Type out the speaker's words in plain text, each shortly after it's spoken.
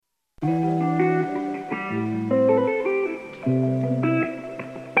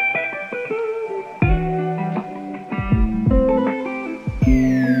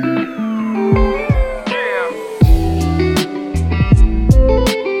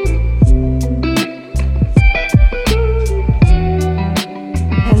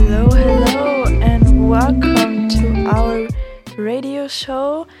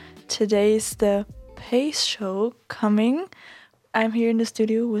today is the PAIS show coming. I'm here in the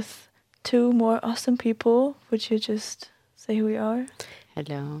studio with two more awesome people. Would you just say who we are?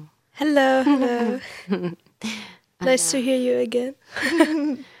 Hello. Hello, hello. Nice to hear you again.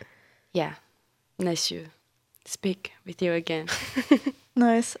 Yeah, nice to speak with you again.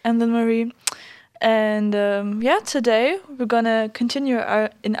 Nice. I'm then Marie. And today we're gonna continue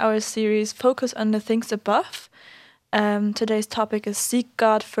in our series Focus on the Things Above. Today's topic is Seek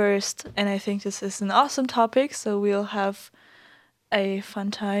God First, and I think this is an awesome topic, so we'll have a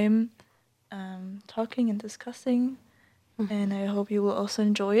fun time talking and discussing, and I hope you will also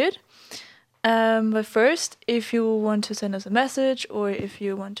enjoy it. But first, if you want to send us a message or if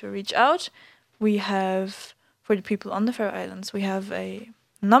you want to reach out, we have, for the people on the Faroe Islands, we have a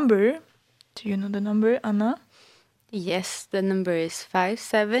number. Do you know the number, Anna? Yes, the number is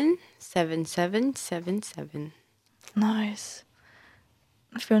 577777. Nice.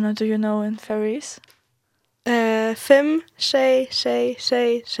 Fiona, do you know in Faroese? Fem, shay.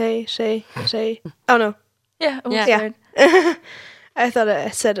 Oh no. Yeah, it was Yeah. right. I thought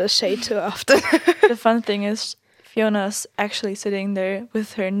I said a shay too often. The fun thing is Fiona's actually sitting there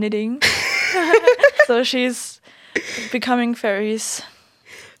with her knitting. So she's becoming Faroese.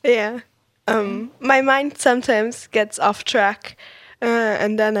 Yeah. My mind sometimes gets off track,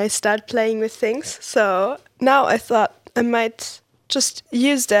 and then I start playing with things. So now I thought I might just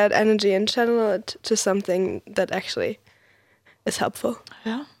use that energy and channel it to something that actually is helpful.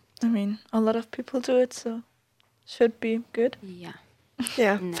 Yeah, I mean, a lot of people do it, so should be good. Yeah,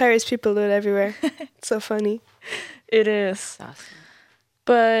 Yeah, No. Faroese people do it everywhere. It's so funny. It is. it's awesome.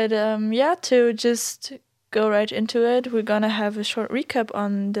 But to just go right into it, we're gonna have a short recap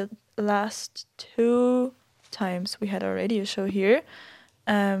on the last 2 times we had our radio show here.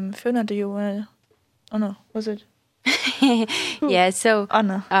 Fiona, do you wanna? Oh no, was it Yeah, so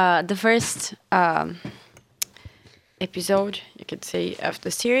Anna? the first episode, you could say, of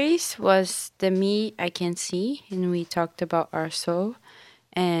the series was the Me I Can See, and we talked about our soul,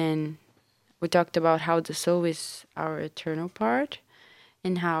 and we talked about how the soul is our eternal part,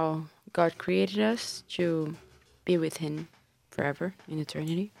 and how God created us to be with Him forever in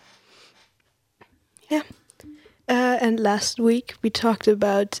eternity. And last week we talked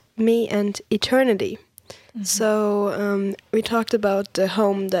about me and eternity. So we talked about the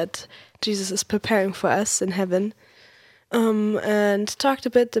home that Jesus is preparing for us in heaven, and talked a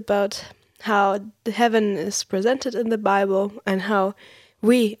bit about how the heaven is presented in the Bible and how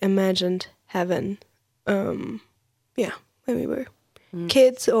we imagined heaven, when we were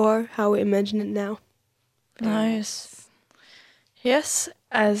kids, or how we imagine it now. Nice. Yes,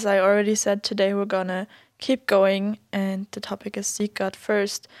 as I already said, today we're gonna keep going, and the topic is Seek God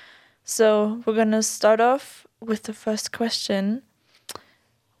First. So we're gonna start off with the first question.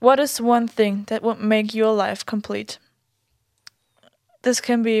 What is one thing that would make your life complete? This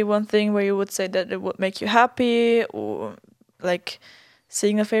can be one thing where you would say that it would make you happy, or like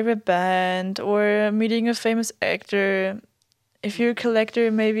seeing a favorite band, or meeting a famous actor. If you're a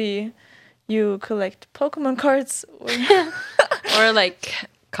collector, maybe you collect Pokemon cards. Or Or like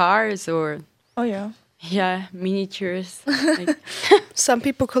cars, or oh yeah. miniatures. Like, Some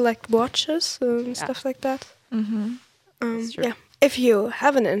people collect watches and stuff like that. Mm-hmm. That's true. Yeah. If you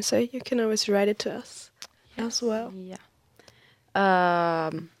have an answer, you can always write it to us as well. yeah.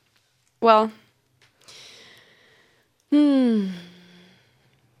 Well,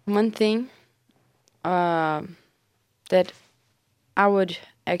 one thing that I would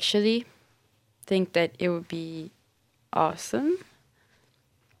actually think that it would be awesome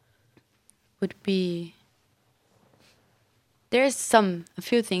would be, there's a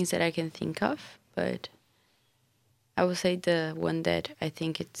few things that I can think of, but I would say the one that I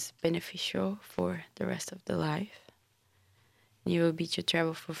think it's beneficial for the rest of the life, it would be to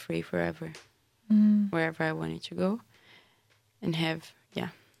travel for free forever, wherever I wanted to go, and have,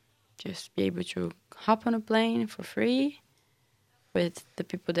 just be able to hop on a plane for free with the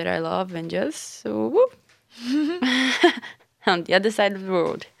people that I love, and just whoop, on the other side of the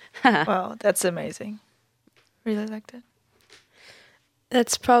world. Wow, that's amazing. Really like that.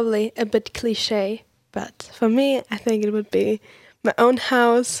 That's probably a bit cliche, but for me, I think it would be my own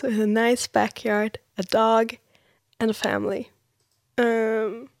house with a nice backyard, a dog, and a family.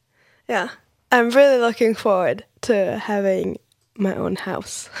 I'm really looking forward to having my own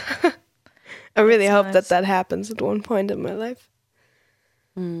house. I really That's hope nice. that happens at one point in my life.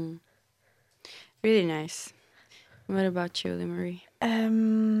 Really nice. What about you, Marie?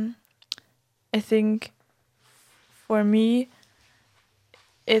 I think for me,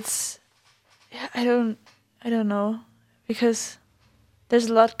 it's I don't know, because there's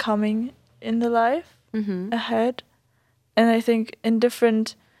a lot coming in the life ahead. And I think in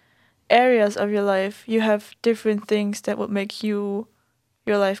different areas of your life, you have different things that would make your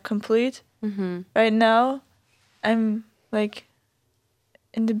life complete. Right now, I'm like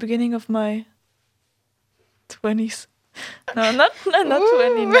in the beginning of my 20s. No, not 20. No,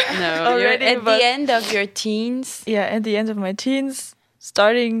 already, you're at the end of your teens. Yeah, at the end of my teens,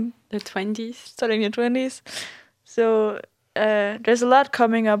 starting the 20s. Starting your 20s. So there's a lot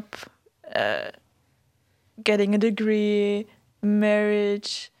coming up. Getting a degree,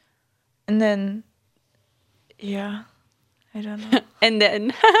 marriage, and then, yeah, I don't know. and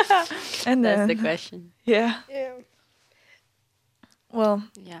then that's the question. Yeah. Well,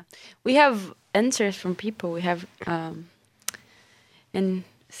 yeah, we have answers from people. We have and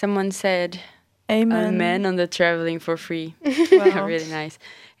someone said amen on the traveling for free. Wow. Really nice.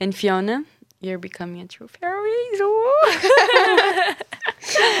 And Fiona, you're becoming a true fairy.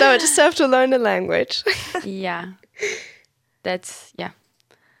 No, I just have to learn the language. Yeah, that's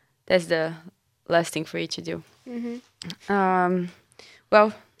the last thing for you to do.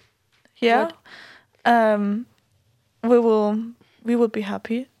 Well, yeah. We would be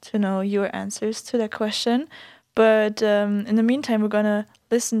happy to know your answers to that question. But in the meantime, we're gonna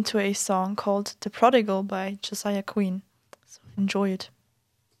listen to a song called "The Prodigal" by Josiah Queen. So enjoy it.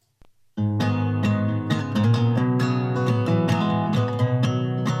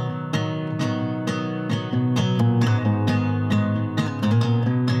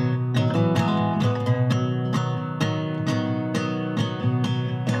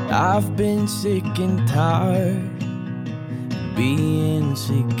 I've been sick and tired, being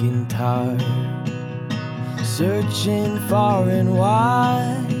sick and tired, searching far and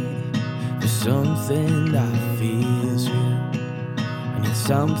wide for something that feels real. I need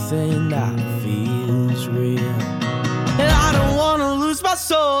something that feels real. And I don't wanna lose my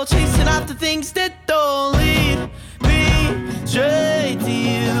soul chasing after things that don't lead me straight to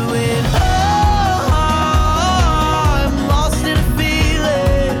you. And I'm lost in a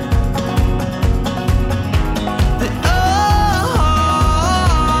feeling that I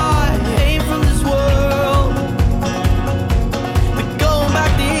ain't from this world. But going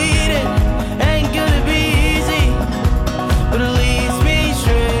back to Eden ain't gonna be easy, but it leads me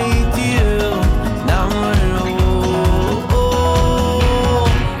straight to you. Now I'm running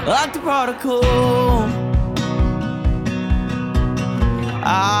like the prodigal.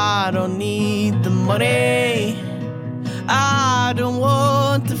 I don't need the money, I don't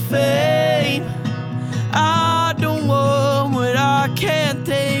want the fame, I don't want what I can't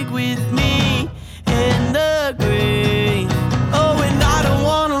take with me in the grave. Oh, and I don't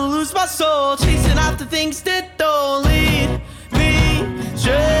wanna lose my soul chasing after things that don't lead me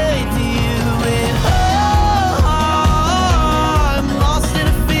straight to you. And I'm lost in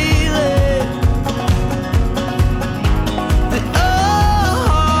a feeling that I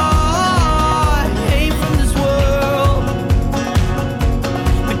ain't from this world.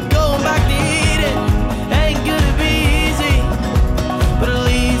 But going back to Eden ain't gonna be easy, but it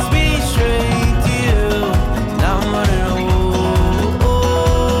leads me straight to you. Now I'm running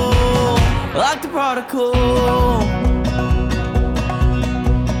like the prodigal.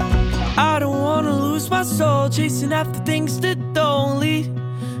 I don't wanna lose my soul chasing after things that don't lead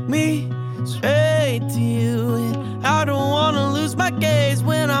me straight to you. And I don't wanna lose my gaze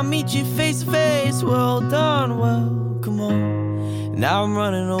when I meet you face to face. Well done, well, come on. Now I'm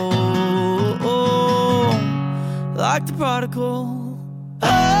running like the prodigal. Oh,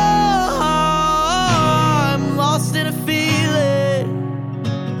 I'm lost in a feeling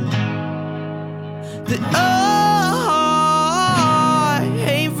that I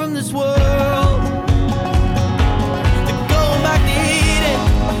ain't from this world. That going back to Eden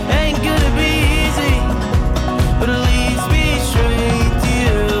ain't gonna be easy, but it leads me straight to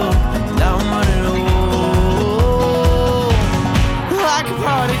you. Now I'm running like a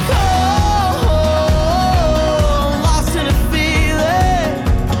prodigal. Lost in a feeling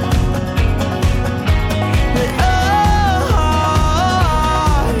that I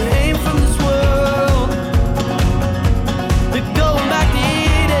ain't from this world. But going back to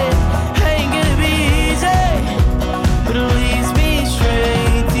Eden ain't gonna be easy, but it leads me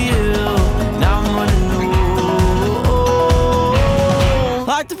straight to you. Now I'm running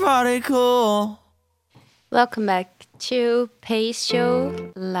like the prodigal. Welcome back to PAIS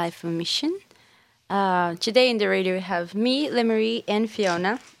Show Life on Mission. Today in the radio we have me, Lemery, and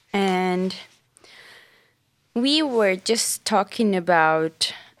Fiona, and we were just talking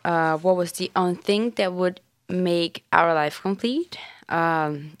about what was the only thing that would make our life complete,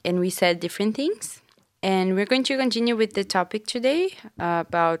 and we said different things. And we're going to continue with the topic today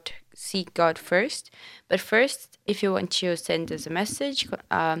about seek God first. But first, if you want to send us a message,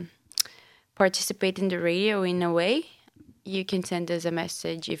 participate in the radio in a way, you can send us a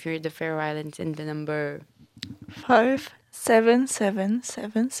message if you're in the Faroe Islands in the number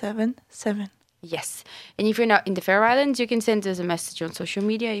 577777. Yes. And if you're not in the Faroe Islands, you can send us a message on social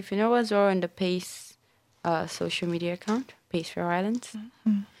media if you know us, or on the PAIS social media account, PAIS Faroe Islands.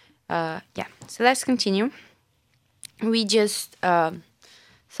 Yeah, so let's continue. We just saw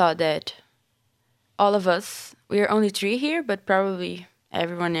that all of us, we're only 3 here, but probably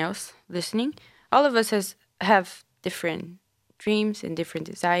everyone else listening, all of us have different dreams and different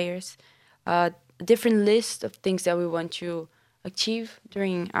desires, a different list of things that we want to achieve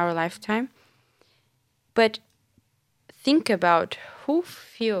during our lifetime. But think about who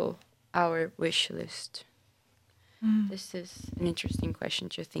fill our wish list. This is an interesting question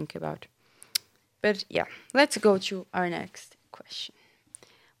to think about. But yeah, let's go to our next question.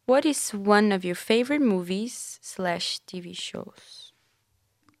 What is one of your favorite movies / TV shows?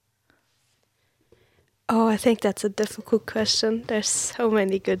 Oh, I think that's a difficult question. There's so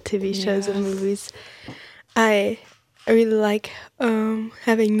many good TV shows and movies. I really like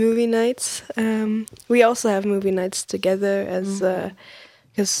having movie nights. We also have movie nights together as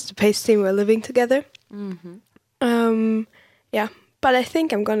because the PAIS team were living together. Yeah, but I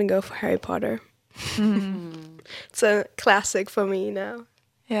think I'm gonna go for Harry Potter. It's a classic for me now.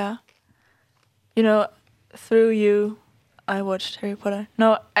 Yeah. You know, through you, I watched Harry Potter.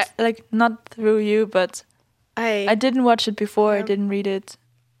 No, not through you, but I didn't watch it before. I didn't read it.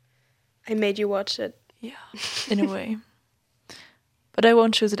 I made you watch it. Yeah, in a way. But I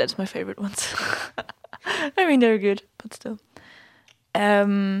won't choose it as my favorite ones. I mean, they're good, but still.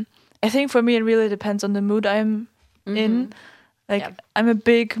 I think for me, it really depends on the mood I'm in. I'm a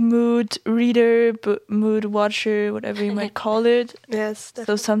big mood reader, mood watcher, whatever you might call it. Yes.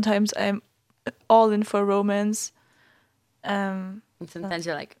 So sometimes I'm all in for romance. And sometimes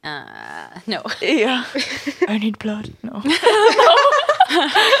you're like, no. Yeah. I need blood. No.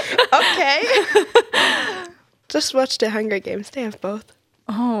 Okay. Just watch the Hunger Games. They have both.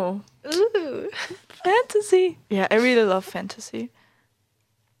 Oh. Ooh. Fantasy. Yeah, I really love fantasy.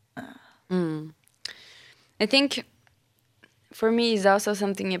 I think for me it's also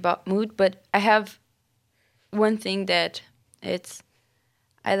something about mood, but I have one thing that I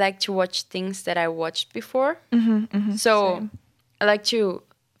like to watch things that I watched before. So same. I like to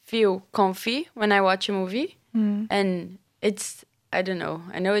feel comfy when I watch a movie. And it's, I don't know,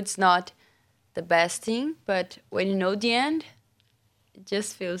 I know it's not the best thing, but when you know the end, it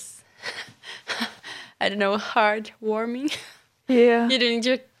just feels, I don't know, heartwarming. Yeah. You don't need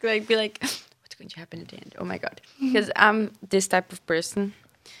to be like, what's going to happen at the end? Oh my God. Because I'm this type of person.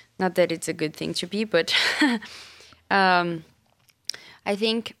 Not that it's a good thing to be, but I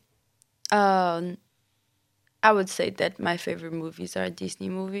think I would say that my favorite movies are Disney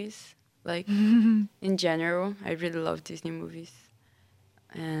movies. Like, in general, I really love Disney movies.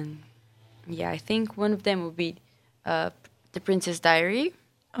 And yeah, I think one of them would be The Princess Diary.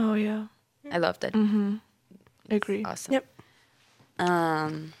 Oh, yeah. I love that. Agree. Awesome. Yep.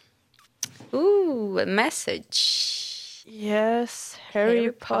 Ooh, a message. Yes,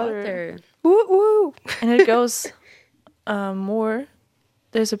 Harry Potter. Woo woo. And it goes more.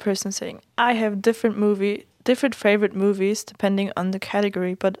 There's a person saying, I have different favorite movies depending on the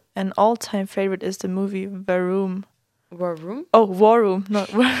category, but an all-time favorite is the movie War Room. War Room? Oh, War Room,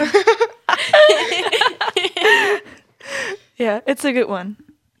 not War. Yeah, it's a good one.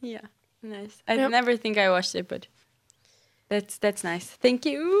 Yeah, nice. I never think I watched it, but that's nice. Thank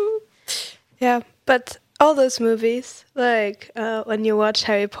you. Yeah, but all those movies, like when you watch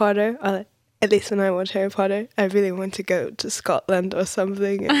Harry Potter, or at least when I watch Harry Potter, I really want to go to Scotland or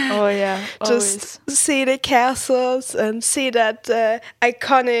something. And oh yeah, just see the castles and see that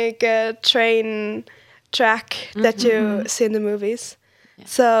iconic train track that you see in the movies. Yeah.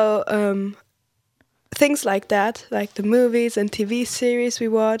 So things like that, like the movies and TV series we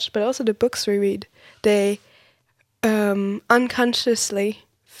watch, but also the books we read, they unconsciously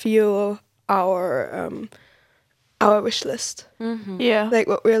fuel our wish list. Yeah, like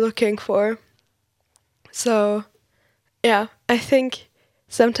what we're looking for. So yeah, I think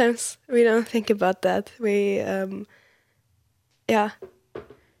sometimes we don't think about that. We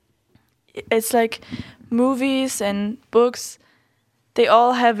it's like movies and books, they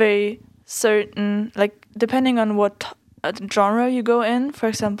all have a certain, like, depending on what genre you go in. For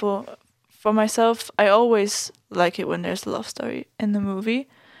example, for myself, I always like it when there's a love story in the movie.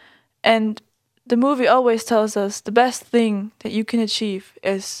 And the movie always tells us the best thing that you can achieve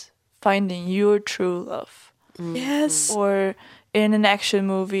is finding your true love. Yes. Or in an action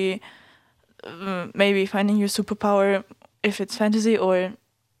movie, maybe finding your superpower if it's fantasy or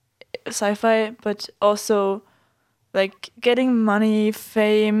sci-fi, but also like getting money,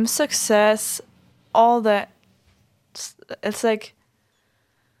 fame, success, all that. It's like,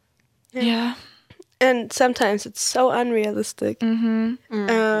 yeah. And sometimes it's so unrealistic. I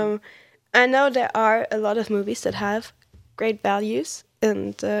know there are a lot of movies that have great values,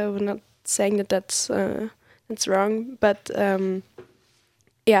 and we're not saying that that's wrong, but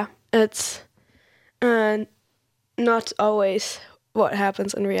yeah, it's not always what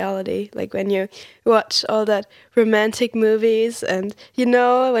happens in reality. Like when you watch all that romantic movies, and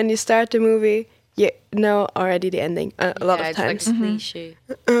when you start the movie, you know already the ending a lot of times. It's like a cliche.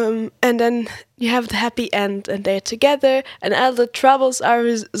 And then you have the happy end, and they're together, and all the troubles are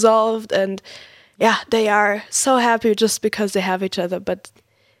resolved, and yeah, they are so happy just because they have each other. But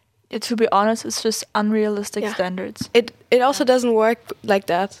To be honest, it's just unrealistic standards. it also doesn't work like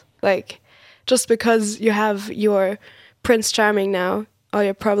that. Like, just because you have your Prince Charming now, all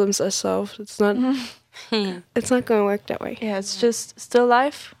your problems are solved. It's not. It's not going to work that way. Yeah, it's just still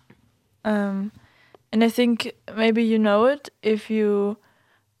life. And I think maybe you know it if you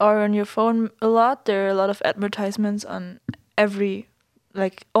are on your phone a lot. There are a lot of advertisements on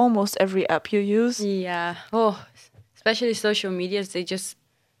almost every app you use. Yeah. Oh, especially social medias, they just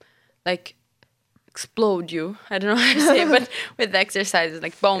like explode you. I don't know how to say it, but with exercises,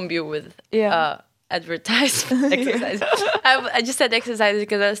 like bomb you with advertisement exercise. I just said exercises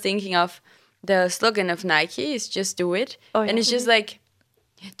because I was thinking of the slogan of Nike is just do it. Oh, yeah. And it's just like,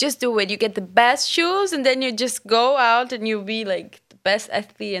 just do it. You get the best shoes, and then you just go out and you'll be like the best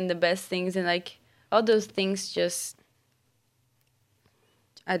athlete and the best things, and like all those things just,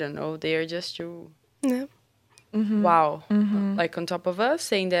 I don't know, they are just true. Yeah. Wow. Like on top of us,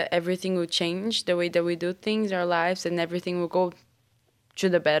 saying that everything will change the way that we do things, our lives, and everything will go to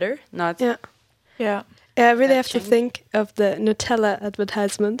the better. Not Yeah. Yeah. I really have change. to think of the Nutella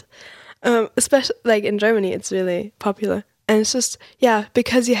advertisement. Especially like in Germany, it's really popular. And it's just,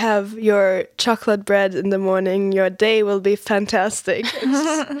 because you have your chocolate bread in the morning, your day will be fantastic. It's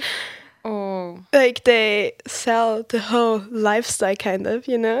just, Oh, like they sell the whole lifestyle kind of,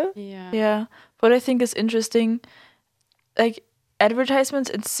 yeah. Yeah. What I think is interesting, like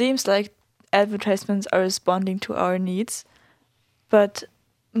advertisements, it seems like advertisements are responding to our needs, but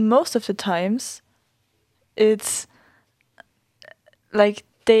most of the times it's like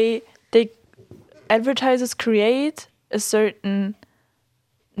they advertisers create a certain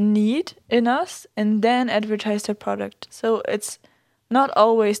need in us and then advertise their product. So it's not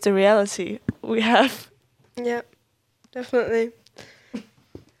always the reality we have. Yeah, definitely.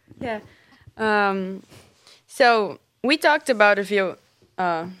 Yeah. So we talked about a few,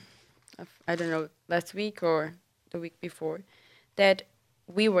 I don't know, last week or the week before, that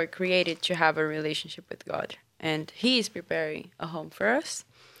we were created to have a relationship with God, and He is preparing a home for us.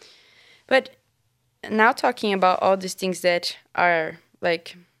 But now talking about all these things that are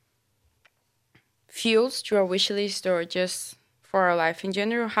like fuels to our wish list or just for our life in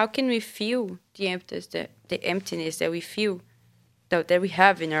general, how can we feel the emptiness that we feel, that we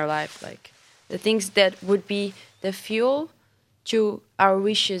have in our life, like the things that would be the fuel to our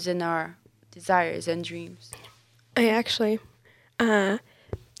wishes and our desires and dreams? I actually,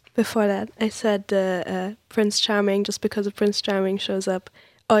 before that, I said Prince Charming, just because if Prince Charming shows up,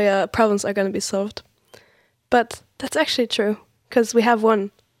 all your problems are going to be solved. But that's actually true, because we have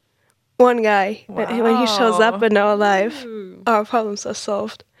one guy. When he shows up in our life, our problems are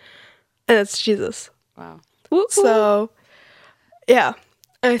solved. And it's Jesus. Wow. So, yeah,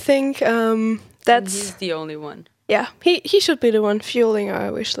 I think And that's... he's the only one. Yeah, he should be the one fueling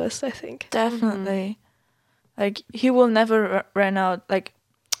our wish list, I think. Definitely. Like, he will never run out. Like,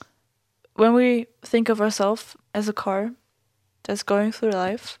 when we think of ourselves as a car that's going through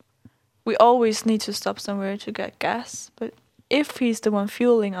life, we always need to stop somewhere to get gas. But if he's the one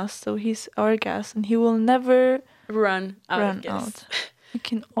fueling us, so he's our gas, and he will never Run run out. He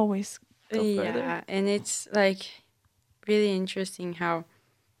can always go further. Yeah, and it's like really interesting how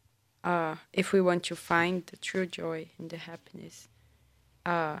if we want to find the true joy and the happiness,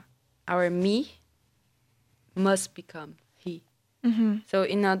 our me must become he. So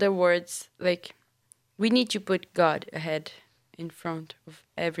in other words, like we need to put God ahead in front of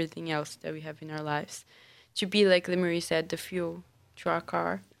everything else that we have in our lives to be, like Limery said, the fuel to our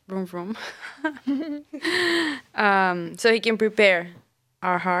car. Vroom, vroom. So he can prepare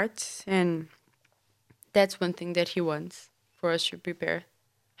our hearts, and that's one thing that he wants for us to prepare,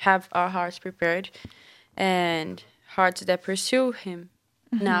 have our hearts prepared, and hearts that pursue him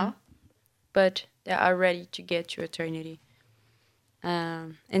now but they are ready to get to eternity.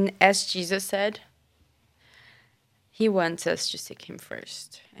 And as Jesus said, he wants us to seek him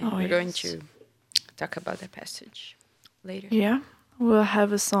first. And we're going to talk about that passage later. Yeah, we'll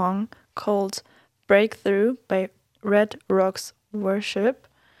have a song called Breakthrough by Red Rocks Worship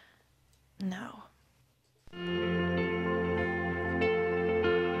now.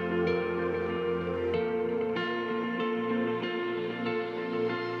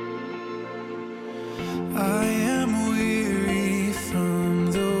 I am weary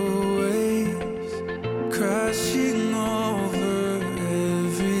from the waves crashing over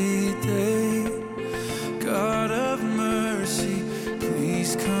every day. God of mercy,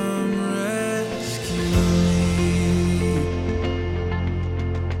 please come rescue me.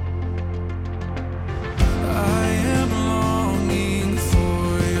 I am longing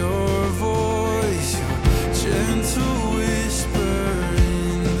for your voice, your gentle whisper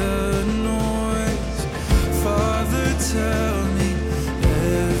in the noise. Father, tell me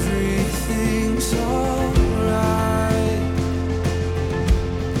everything's alright.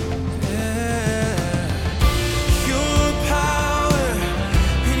 Yeah. Your power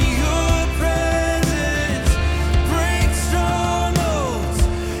and your presence break strongholds.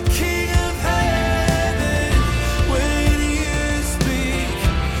 King of heaven, when you speak,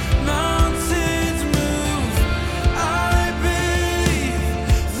 mountains move. I believe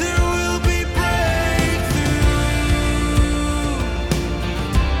there will be breakthrough.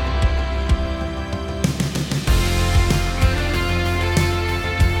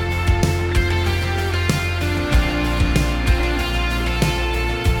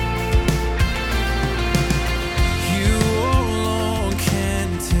 You alone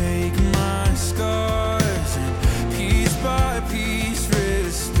can take my scars and piece by piece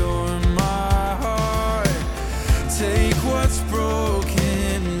restore my heart. Take what's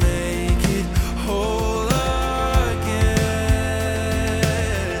broken, make it whole again.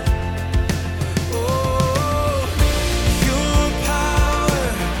 Oh, your power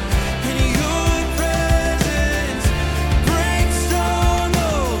and your presence break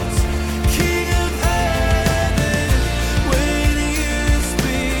strongholds. King of heaven, when you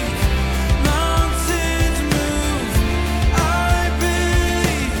speak, mountains move. I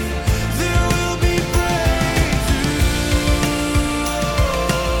believe there will be breakthrough.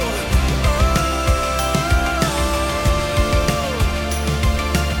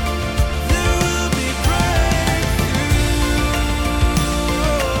 There will be breakthrough.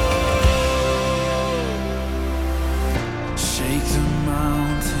 Shake the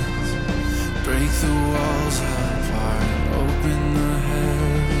mountains, break the walls apart, open the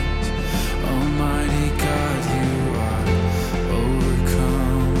heavens. Almighty God, you are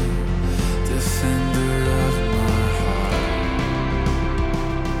overcome, defender of my heart.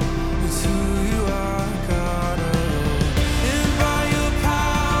 It's who you are, God. And by your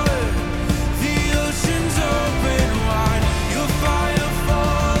power, the oceans open wide. Your fire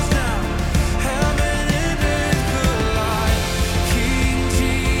falls down, heaven and earth collide. King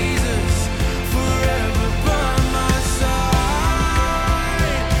Jesus, forever by my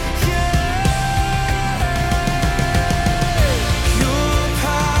side. Yeah. Your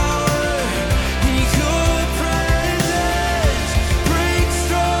power and your presence break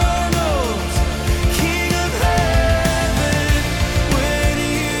strongholds. King of heaven, when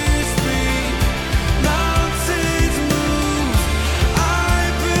you speak, mountains move. I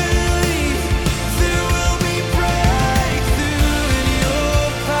believe there will be breakthrough in your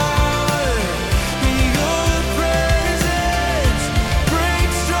power, in your presence break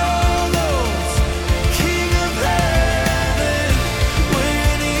strongholds. King of heaven,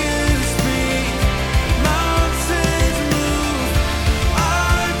 when you speak, mountains move. I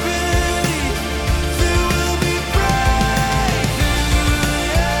believe there will be breakthrough.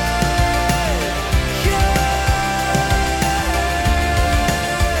 Yeah.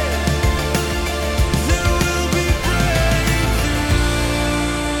 There will be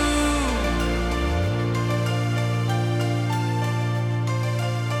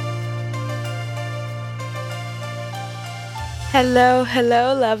Hello,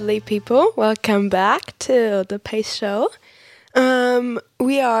 hello, lovely people. Welcome back to the PAIS Show.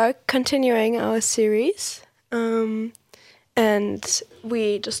 We are continuing our series, and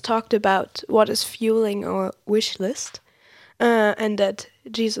we just talked about what is fueling our wish list, and that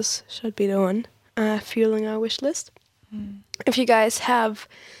Jesus should be the one fueling our wish list. If you guys have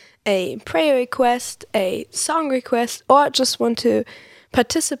a prayer request, a song request, or just want to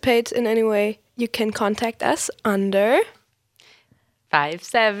participate in any way, you can contact us under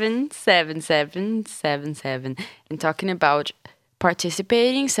 577777. And talking about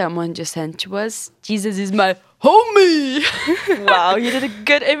participating. Someone just sent to us, Jesus is my homie. Wow, you did a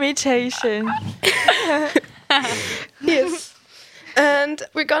good imitation. Yes. And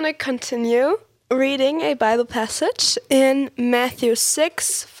we're going to continue reading a Bible passage in Matthew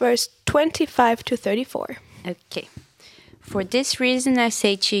 6, verse 25 to 34. Okay. For this reason I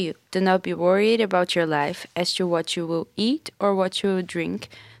say to you, do not be worried about your life as to what you will eat or what you will drink,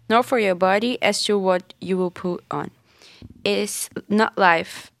 nor for your body as to what you will put on. Is not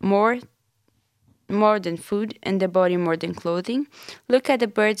life more than food, and the body more than clothing? Look at the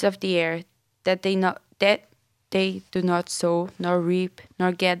birds of the air, that they do not sow, nor reap,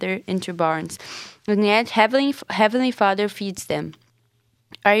 nor gather into barns, and yet Heavenly Father feeds them.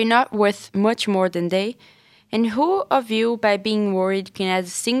 Are you not worth much more than they? And who of you, by being worried, can add a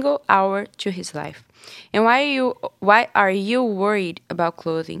single hour to his life? And why are you worried about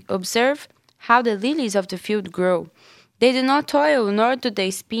clothing? Observe how the lilies of the field grow. They do not toil, nor do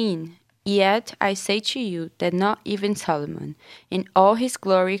they spin. Yet I say to you that not even Solomon, in all his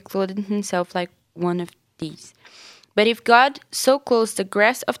glory, clothed himself like one of these. But if God so clothes the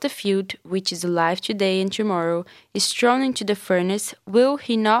grass of the field, which is alive today and tomorrow is thrown into the furnace, will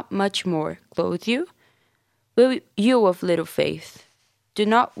he not much more clothe you? Will you of little faith? Do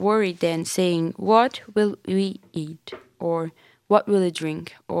not worry then, saying, what will we eat? Or what will we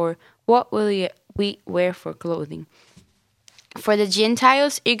drink? Or what will we wear for clothing? For the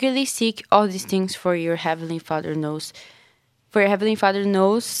Gentiles eagerly seek all these things, for your heavenly Father knows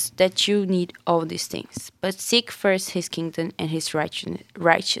that you need all these things. But seek first his kingdom and his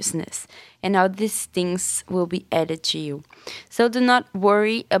righteousness, and all these things will be added to you. So do not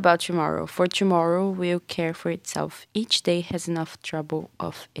worry about tomorrow, for tomorrow will care for itself. Each day has enough trouble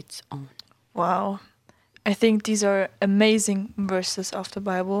of its own. Wow. I think these are amazing verses of the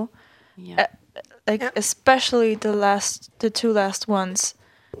Bible. Yeah. Especially the two last ones.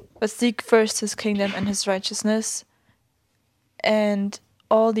 But seek first his kingdom and his righteousness, and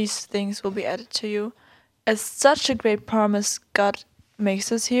all these things will be added to you. It's such a great promise God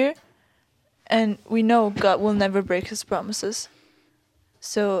makes us here, and we know God will never break his promises.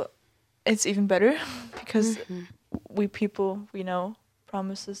 So it's even better because we know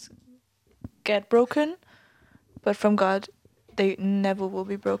promises get broken, but from God they never will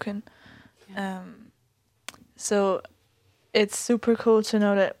be broken. So it's super cool to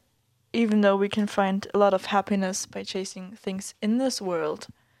know that even though we can find a lot of happiness by chasing things in this world,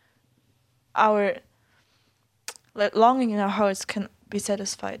 our longing in our hearts can be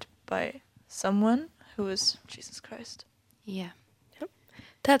satisfied by someone who is Jesus Christ. Yeah. Yep.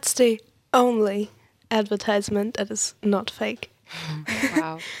 That's the only advertisement that is not fake.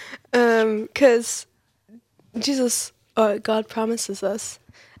 Wow. Because Jesus or God promises us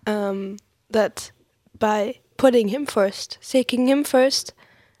that by putting him first, seeking him first,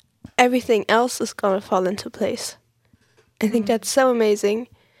 everything else is going to fall into place. I think that's so amazing.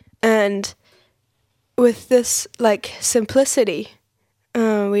 And with this simplicity,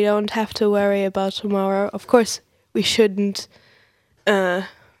 we don't have to worry about tomorrow. Of course, we shouldn't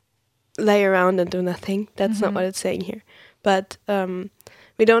lay around and do nothing. That's not what it's saying here. But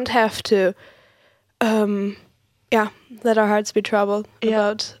we don't have to let our hearts be troubled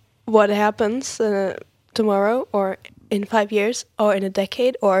about what happens tomorrow or in 5 years or in a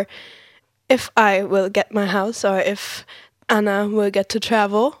decade, or if I will get my house or if Anna will get to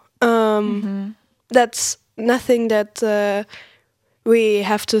travel. That's nothing that we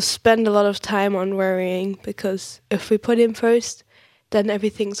have to spend a lot of time on worrying, because if we put him first, then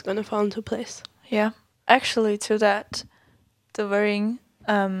everything's going to fall into place. Yeah, actually to that, the worrying,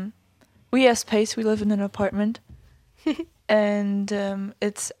 we as PAIS, we live in an apartment and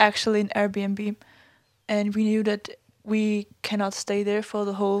it's actually an Airbnb, and we knew that we cannot stay there for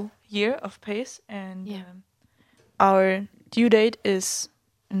the whole year of PAIS, and our due date is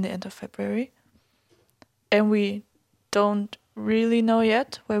in the end of February, and we don't really know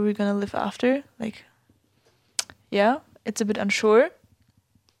yet where we're gonna live after. It's a bit unsure,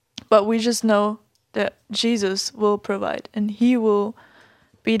 but we just know that Jesus will provide, and he will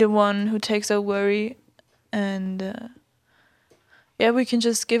be the one who takes our worry, and we can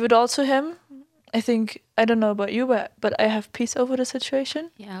just give it all to him. I don't know about you, but I have peace over the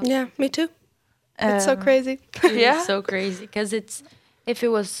situation. Yeah, me too. It's so crazy. It's so crazy, because if it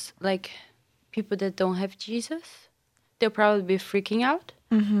was people that don't have Jesus, they'll probably be freaking out,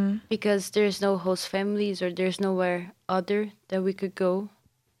 because there's no host families or there's nowhere other that we could go.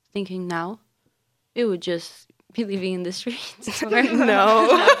 Thinking now, we would just be living in the streets. No,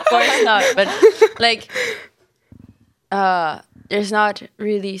 of course not. But there's not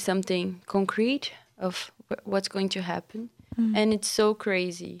really something concrete of what's going to happen. And it's so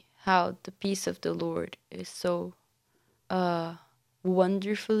crazy how the peace of the Lord is so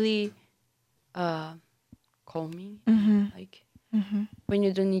wonderfully calming. Like when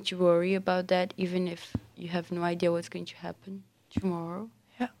you don't need to worry about that, even if you have no idea what's going to happen tomorrow.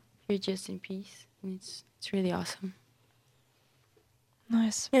 Yeah. You're just in peace. And it's really awesome.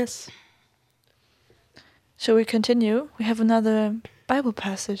 Nice. Yes. Shall we continue? We have another Bible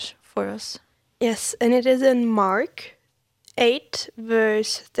passage for us. Yes, and it is in Mark 8,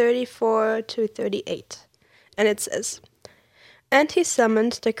 verse 34 to 38. And it says, "And he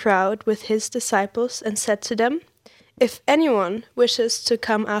summoned the crowd with his disciples and said to them, 'If anyone wishes to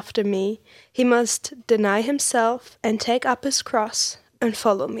come after me, he must deny himself and take up his cross and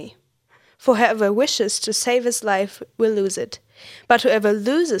follow me. For whoever wishes to save his life will lose it. But whoever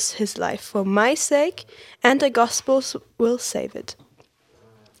loses his life for my sake and the gospel's will save it.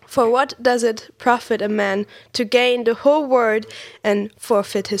 For what does it profit a man to gain the whole world and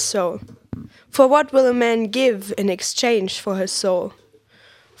forfeit his soul? For what will a man give in exchange for his soul?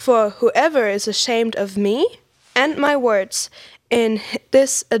 For whoever is ashamed of me and my words in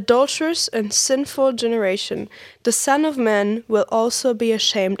this adulterous and sinful generation, the Son of Man will also be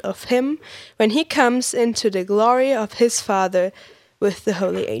ashamed of him when he comes into the glory of his Father with the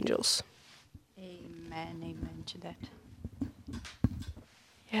holy angels.'" Amen to that.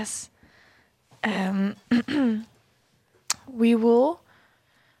 Yes. We will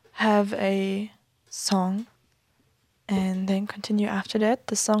have a song and then continue after that.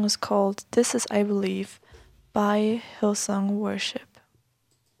 The song is called "This Is I Believe" by Hillsong Worship.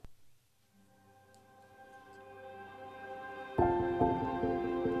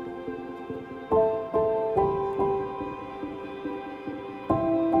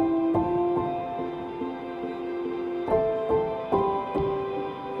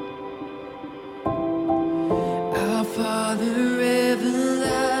 Our Father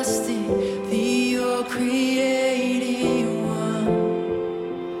everlasting, the all-creating one,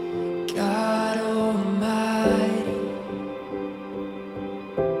 God Almighty,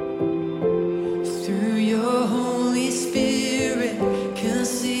 through your Holy Spirit,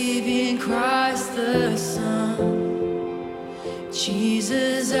 conceiving Christ the Son,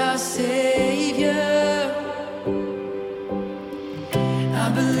 Jesus our Savior. I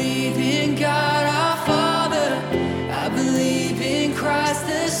believe in God our Father, I believe in Christ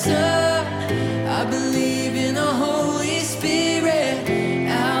the Son, I believe in the Holy Spirit,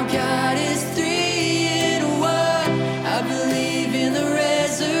 our God is three in one. I believe in the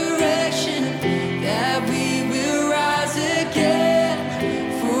resurrection, that we will rise again,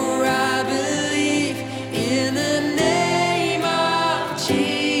 for I believe in the name of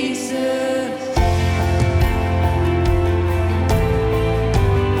Jesus.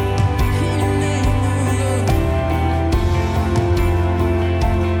 In the name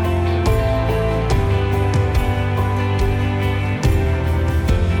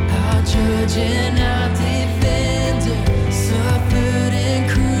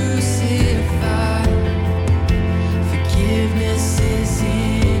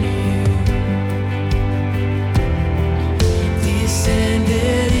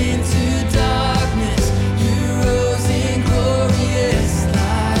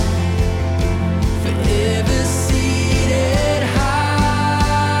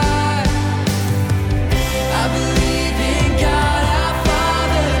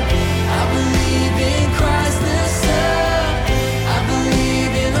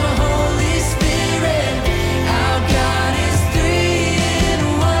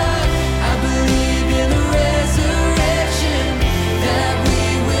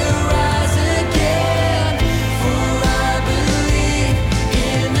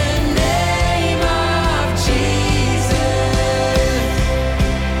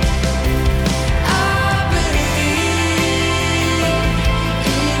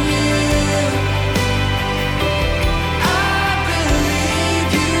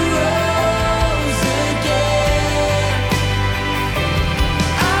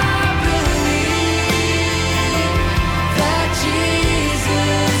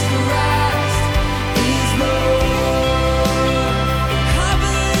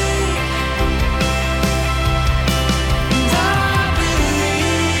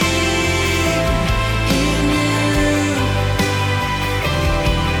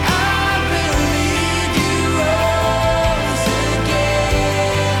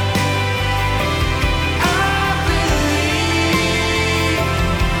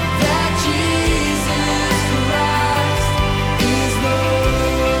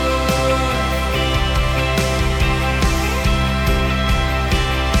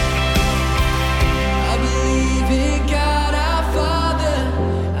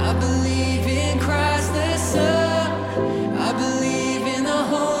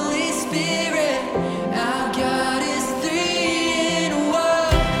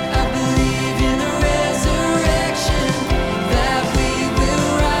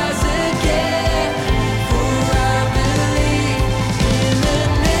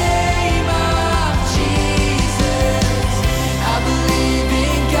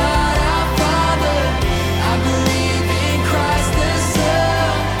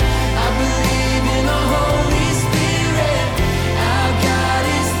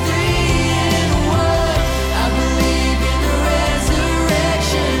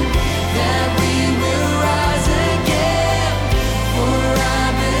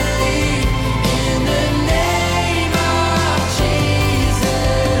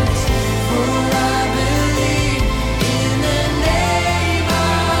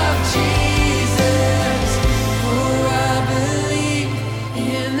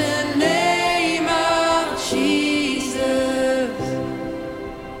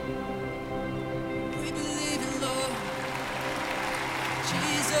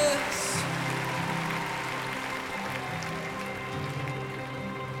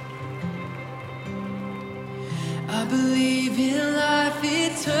believe in life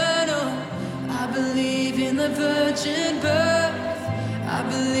eternal. I believe in the virgin birth. I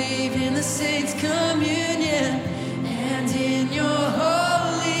believe in the saints' communion and in your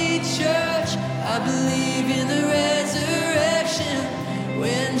holy church. I believe in the resurrection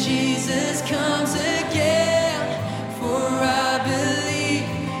when Jesus comes again. For I believe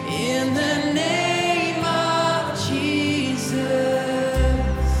in the name of Jesus.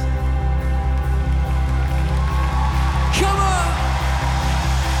 Come on!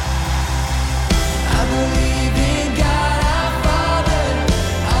 I believe in God our Father.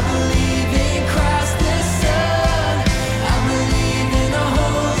 I believe in Christ the Son. I believe in the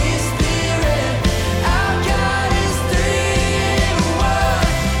Holy Spirit. Our God is three in one.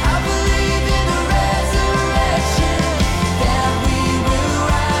 I believe in the resurrection, that we will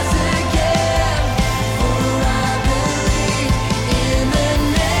rise again. For I believe in the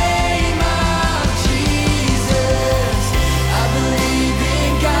name of Jesus. I believe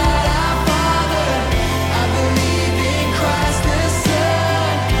in God our Father. I believe in Christ the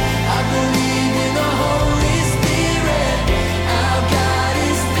Son. I believe in the Holy Spirit. Our God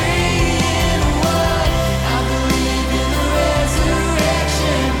is three in one. I believe in the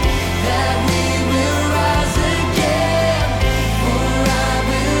resurrection, that we will rise again. For I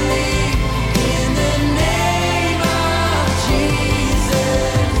believe in the name of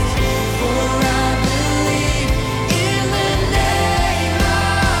Jesus. For I believe in the name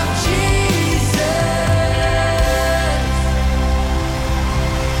of Jesus.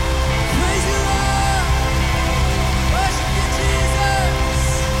 Praise you, Lord. Worship you, Jesus.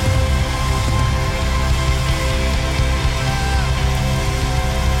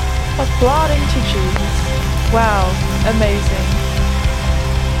 Applauding to Jesus. Wow, amazing.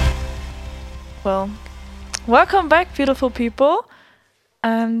 Well, welcome back, beautiful people,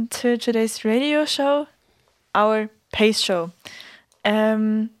 to today's radio show, our PAIS show.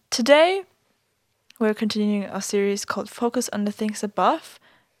 Today, we're continuing our series called Focus on the Things Above,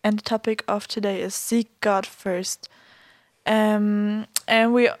 and the topic of today is Seek God First. And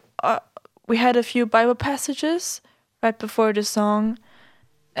we had a few Bible passages right before the song,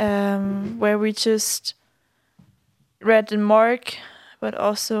 where we just read in Mark, but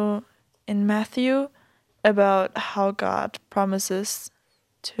also in Matthew, about how God promises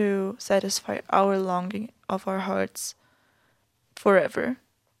to satisfy our longing of our hearts forever.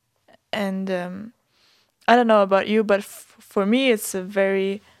 And I don't know about you, but for me, it's a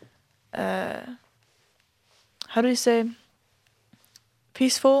very, how do you say,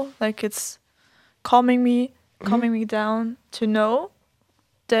 peaceful. Like it's calming me down to know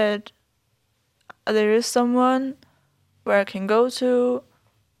that there is someone where I can go to,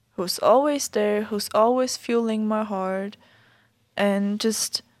 who's always there, who's always fueling my heart, and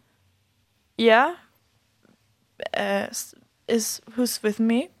just, yeah, is who's with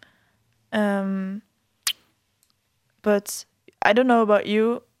me. But I don't know about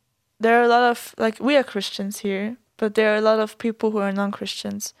you. There are a lot of, like, we are Christians here, but there are a lot of people who are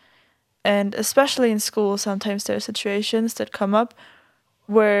non-Christians. And especially in school, sometimes there are situations that come up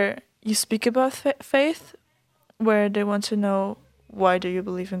where you speak about faith, where they want to know, why do you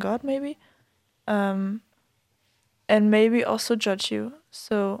believe in God, maybe? And maybe also judge you.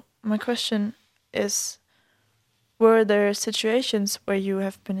 So my question is, were there situations where you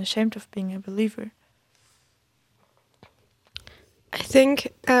have been ashamed of being a believer? I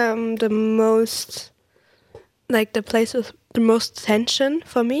think the place with the most tension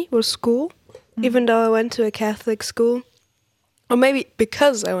for me was school. Even though I went to a Catholic school, or maybe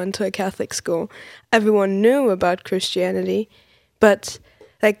because I went to a Catholic school, everyone knew about Christianity. But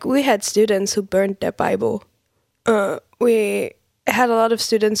like we had students who burned their Bible. We had a lot of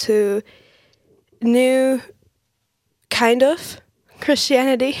students who knew kind of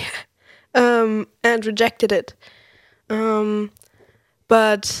Christianity and rejected it.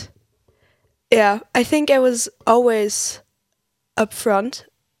 But yeah, I think I was always upfront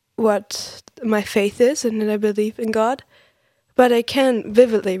what my faith is and that I believe in God. But I can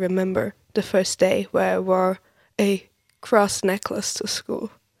vividly remember the first day where I wore a cross necklace to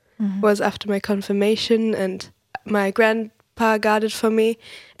school. It was after my confirmation, and my grandpa got it for me.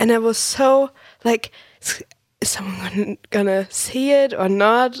 And I was so like, is someone gonna see it or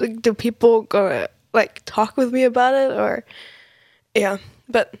not? Like, do people gonna like talk with me about it? Or yeah,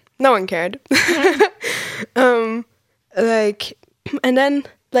 but no one cared. Like, and then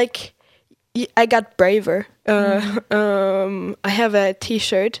like I got braver. I have a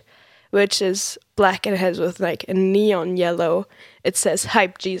T-shirt which is black and it has with like a neon yellow. It says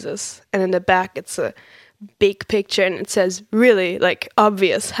 "Hype Jesus," and in the back it's a big picture and it says really like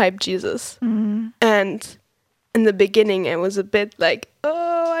obvious "Hype Jesus." And in the beginning, I was a bit like,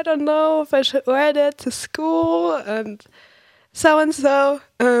 oh, I don't know if I should wear that to school and so.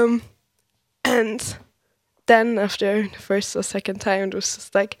 And then after the first or second time, it was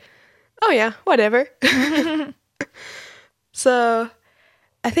just like, oh yeah, whatever. So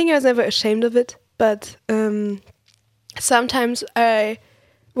I think I was never ashamed of it, but sometimes I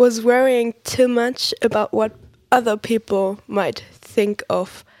was worrying too much about what other people might think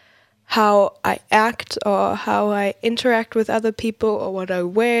of how I act or how I interact with other people or what I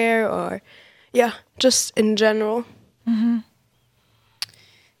wear or, yeah, just in general.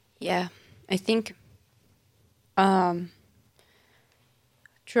 Yeah, I think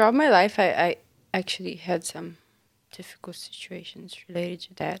throughout my life, I actually had some difficult situations related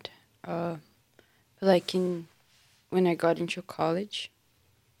to that. Like when I got into college,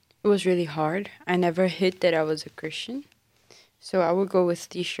 it was really hard. I never hid that I was a Christian. So I would go with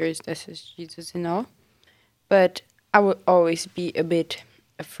t-shirts that says Jesus and all. But I would always be a bit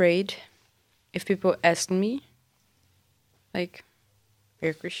afraid if people asked me, like, are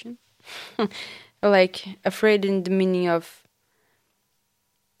you a Christian? Or like afraid in the meaning of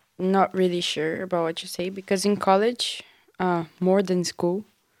not really sure about what you say. Because in college, more than school,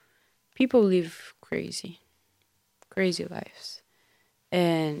 people live crazy lives.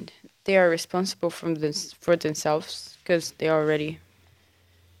 And they are responsible for themselves because they already,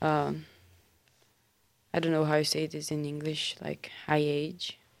 I don't know how you say this in English, like high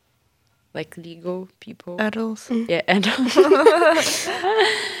age, like legal people. Adults. Yeah, adults.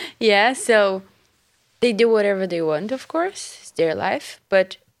 Yeah, so they do whatever they want, of course. It's their life.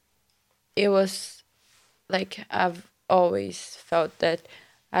 But it was like I've always felt that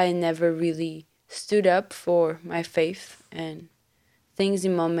I never really stood up for my faith and things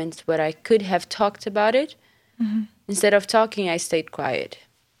in moments where I could have talked about it. Instead of talking, I stayed quiet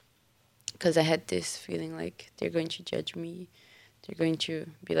because I had this feeling like they're going to judge me. They're going to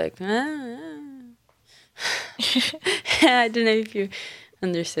be like, I don't know if you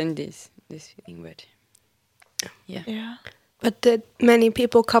understand this feeling, but yeah. Yeah. But did many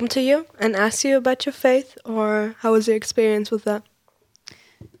people come to you and ask you about your faith, or how was your experience with that?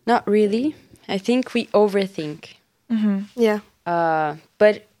 Not really. I think we overthink. Yeah.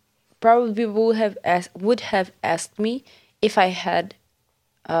 But probably people would have asked me if I had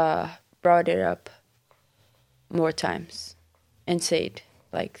brought it up more times and said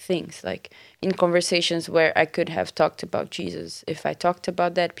like things like in conversations where I could have talked about Jesus. If I talked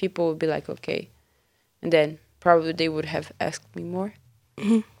about that, people would be like, okay, and then probably they would have asked me more.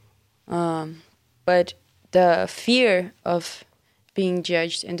 But the fear of being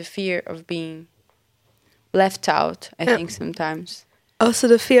judged and the fear of being left out, I think sometimes. Also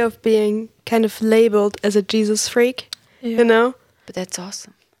the fear of being kind of labeled as a Jesus freak, you know? But that's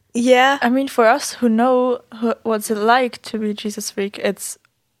awesome. Yeah. I mean, for us who know what's it like to be Jesus freak, it's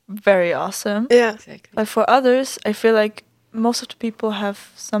very awesome. Yeah. Exactly. But for others, I feel like most of the people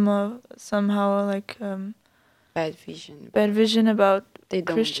have somehow like Bad vision. bad vision about They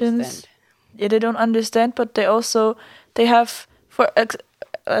don't Christians. understand. Yeah, they don't understand, but they have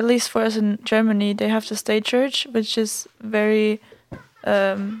at least for us in Germany, they have the state church, which is very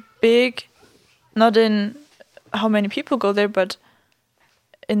big, not in how many people go there, but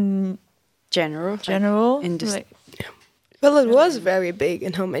in General. general. Like, Well, it was very big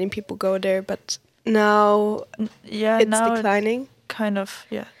in how many people go there, but now yeah, it's now declining. it's kind of,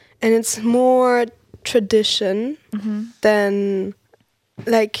 yeah. And it's more tradition than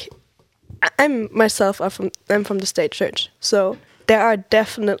like I'm from the state church, so there are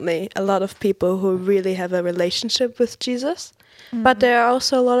definitely a lot of people who really have a relationship with Jesus, but there are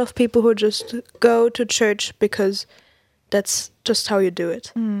also a lot of people who just go to church because that's just how you do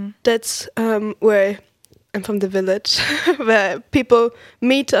it. That's where I'm from, the village, where people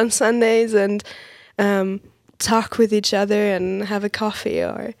meet on Sundays and talk with each other and have a coffee,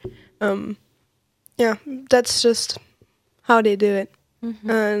 or yeah, that's just how they do it.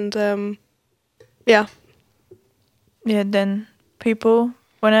 And yeah. Then people,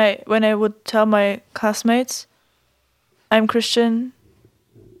 when I would tell my classmates I'm Christian,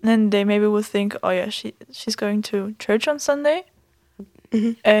 then they maybe would think, oh yeah, she's going to church on Sunday,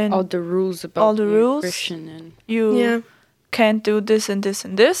 and all the rules about being Christian and you can't do this and this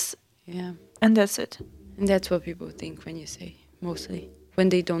and this, yeah, and that's it. and that's what people think when you say mostly when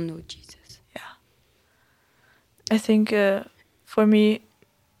they don't know Jesus. Yeah, I think for me,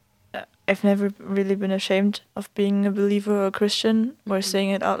 I've never really been ashamed of being a believer or a Christian or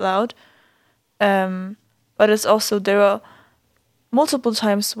saying it out loud. But it's also, there are multiple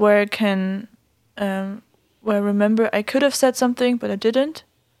times where where I remember I could have said something, but I didn't.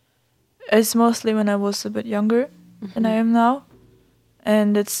 it's mostly when I was a bit younger than I am now.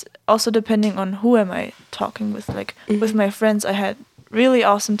 And it's also depending on who am I talking with. Like with my friends, I had really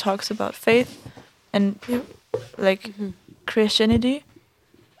awesome talks about faith and like Christianity.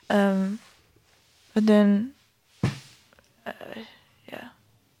 But then,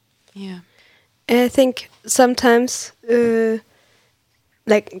 Yeah. I think sometimes,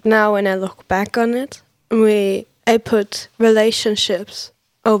 like now when I look back on it, I put relationships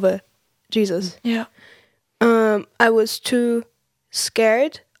over Jesus. yeah. I was too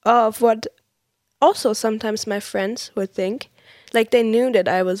scared of what also sometimes my friends would think. Like they knew that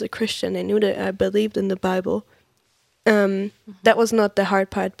I was a Christian. They knew that I believed in the Bible. That was not the hard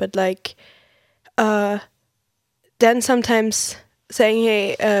part, but like then sometimes saying,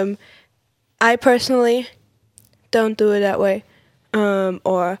 hey, I personally don't do it that way.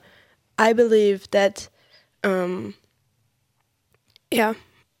 Or I believe that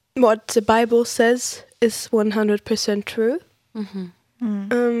what the Bible says is 100% true.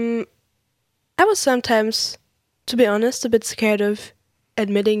 I was sometimes, to be honest, a bit scared of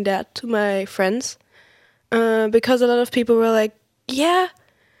admitting that to my friends, because a lot of people were like, yeah,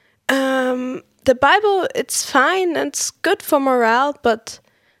 the Bible, it's fine, and it's good for morale, but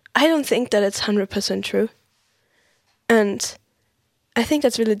I don't think that it's 100% true. And I think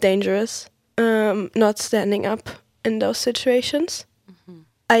that's really dangerous, not standing up in those situations.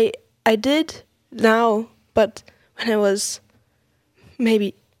 I did now, but when I was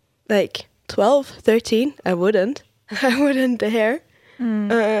maybe like 12, 13, I wouldn't. I wouldn't dare.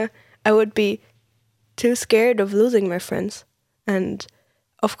 I would be too scared of losing my friends. And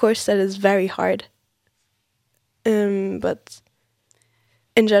of course that is very hard. But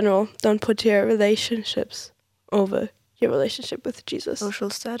in general, don't put your relationships over your relationship with Jesus. Social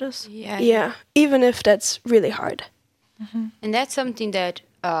status. Yeah, even if that's really hard. And that's something that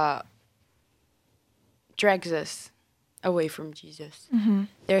drags us away from Jesus.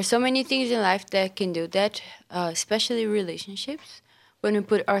 There are so many things in life that can do that, especially relationships. When we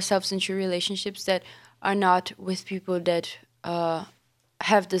put ourselves into relationships that are not with people that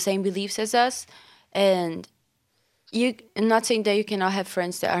have the same beliefs as us, and I'm not saying that you cannot have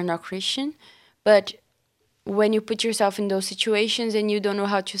friends that are not Christian, but when you put yourself in those situations and you don't know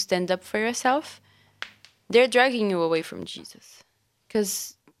how to stand up for yourself, they're dragging you away from Jesus,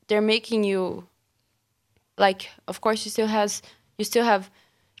 because they're making you, like, of course you still have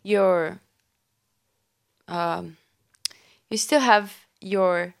your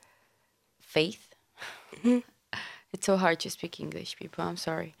faith. It's so hard to speak English, people. I'm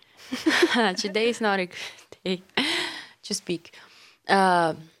sorry. Today is not a good day to speak.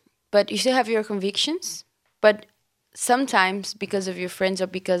 But you still have your convictions. But sometimes, because of your friends or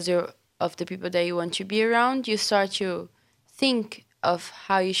because of the people that you want to be around, you start to think of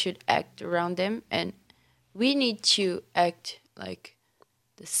how you should act around them. And we need to act like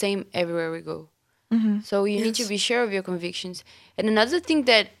the same everywhere we go. So you need to be sure of your convictions. And another thing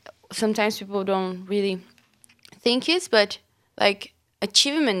that sometimes people don't really think is, but like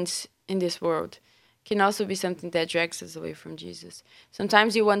achievements in this world can also be something that drags us away from Jesus.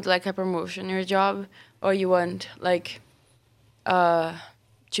 Sometimes you want like a promotion in your job, or you want like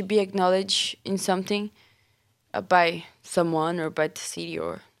to be acknowledged in something by someone or by the city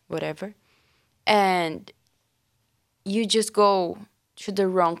or whatever. And you just go to the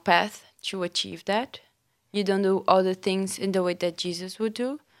wrong path to achieve that. You don't do all the things in the way that Jesus would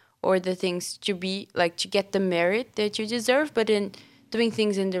do, or the things to be like to get the merit that you deserve, but in doing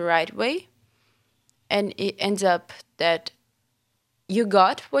things in the right way. And it ends up that you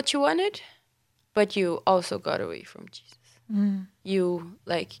got what you wanted, but you also got away from Jesus. You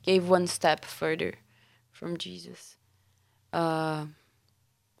like gave one step further from Jesus. And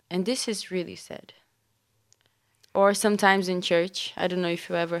this is really sad. Or sometimes in church. I don't know if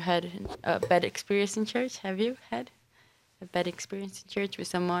you ever had a bad experience in church. Have you had a bad experience in church with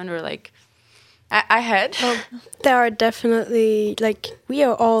someone, or like I had? Well, there are definitely, like, we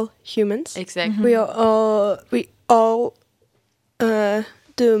are all humans. Exactly. We all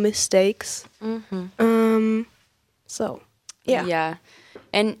do mistakes. So yeah. Yeah.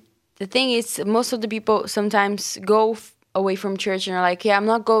 And the thing is, most of the people sometimes go away from church and are like, yeah, I'm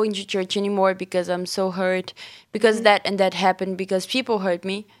not going to church anymore because I'm so hurt, because that and that happened, because people hurt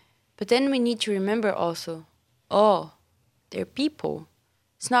me. But then we need to remember also, they're people.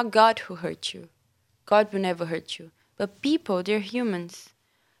 It's not God who hurt you. God will never hurt you. But people, they're humans.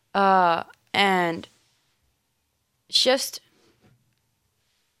 And it's just,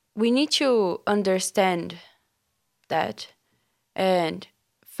 we need to understand that and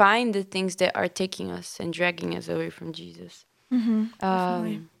find the things that are taking us and dragging us away from Jesus.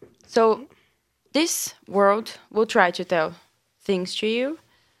 So this world will try to tell things to you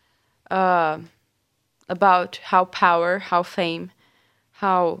about how power, how fame,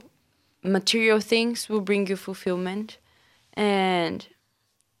 how material things will bring you fulfillment. And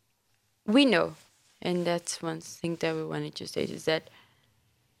we know, and that's one thing that we wanted to say, is that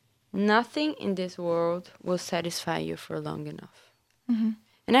nothing in this world will satisfy you for long enough.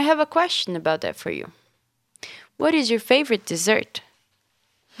 And I have a question about that for you. What is your favorite dessert?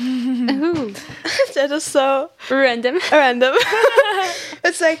 Ooh, That is so random. random.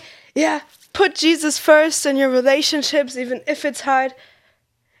 It's like, yeah, put Jesus first in your relationships, even if it's hard.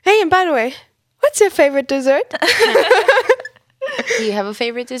 Hey, and by the way, what's your favorite dessert? Do you have a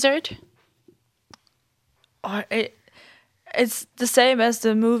favorite dessert? Or it's the same as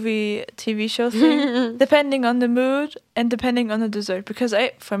the movie TV show thing, depending on the mood and depending on the dessert. Because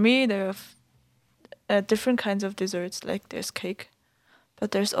for me, there are different kinds of desserts. Like there's cake,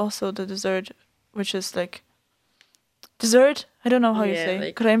 but there's also the dessert, which is like dessert. I don't know how you Yeah, say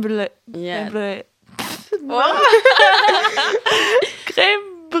like- crème brûlée. Yeah. Crème brûlée.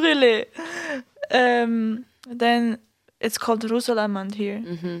 Crème brûlée. Then it's called Rosalamand here.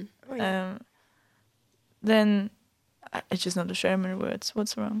 Mm-hmm. Then I just know the German words.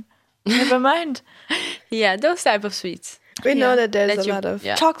 What's wrong? Never mind. Yeah, those type of sweets. We know Yeah. that there's That a you- lot of.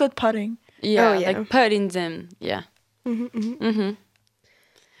 yeah. Chocolate pudding. Yeah, Oh, yeah. like puddings and yeah. Mm-hmm.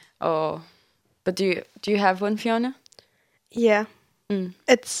 Oh, but do you have one, Fiona? Yeah. Mm.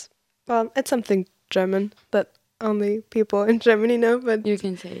 It's something German that only people in Germany know, but You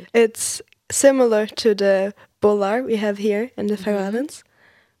can say it. it's similar to the bolar we have here in the Faroe Islands.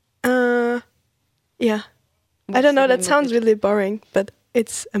 Yeah. I What's don't know, the that name of sounds it? really boring, but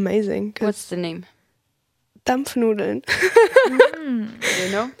it's amazing. 'Cause What's the name? Dampfnudeln. Do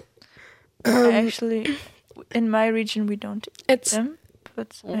you know? Actually, in my region we don't eat It's them,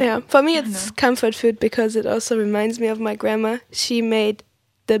 but yeah. For me, I it's know. comfort food because it also reminds me of my grandma. She made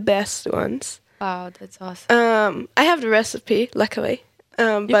the best ones. Wow, that's awesome. I have the recipe, luckily.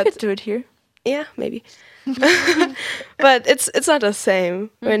 you But could do it here. yeah, maybe. But it's not the same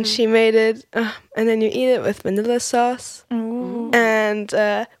when she made it, and then you eat it with vanilla sauce, Ooh. and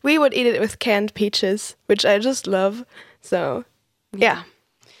we would eat it with canned peaches, which I just love. So yeah,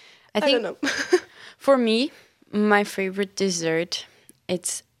 I I think don't know. for me, my favorite dessert,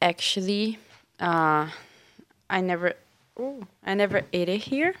 it's actually I never ate it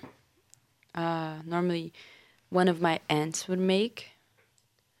here. Normally, one of my aunts would make.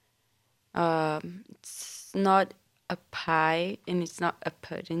 It's not a pie and it's not a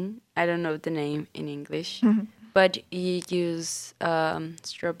pudding. I don't know the name in English, but you use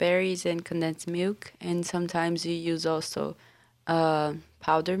strawberries and condensed milk, and sometimes you use also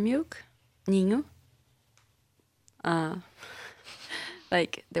powder milk, ninho,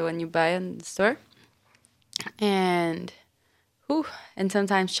 like the one you buy in the store, and and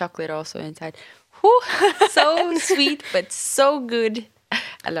sometimes chocolate also inside. So sweet but so good.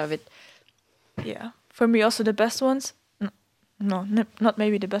 I love it. Yeah. For me, also the best ones. Not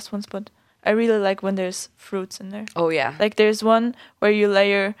maybe the best ones, but I really like when there's fruits in there. Oh yeah. Like there's one where you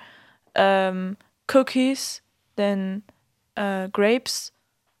layer cookies, then grapes,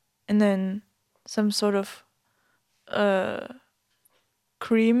 and then some sort of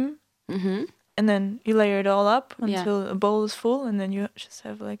cream, Mm-hmm. and then you layer it all up Yeah. until a bowl is full, and then you just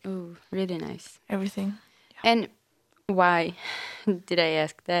have like Oh, really nice. everything. And why did I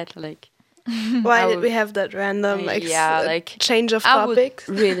ask that? Like, Why I did would- we have that random change of I topics?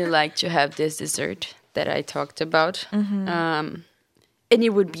 would really like to have this dessert that I talked about. And it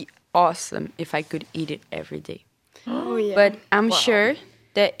would be awesome if I could eat it every day. Oh yeah. But I'm sure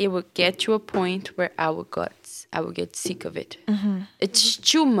that it would get to a point where I would get sick of it. It's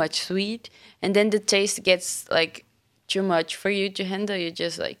too much sweet, and then the taste gets like too much for you to handle. You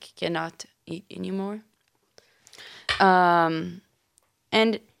just like cannot eat anymore. And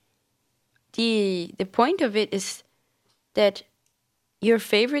the point of it is that your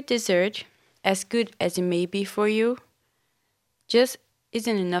favorite dessert, as good as it may be for you, just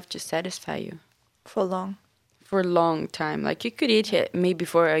isn't enough to satisfy you For long. for a long time. Like you could eat it maybe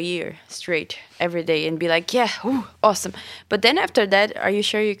for a year straight every day and be like, yeah, ooh, awesome. But then after that, are you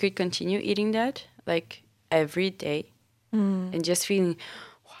sure you could continue eating that like every day and just feeling,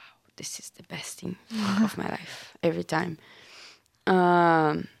 wow, this is the best thing of my life every time.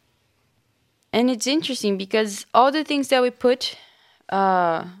 And it's interesting because all the things that we put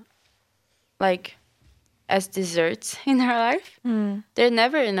like as desserts in our life, they're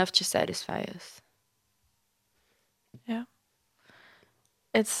never enough to satisfy us.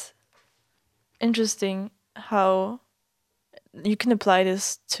 It's interesting how you can apply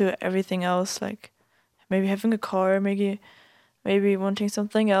this to everything else, like maybe having a car, maybe wanting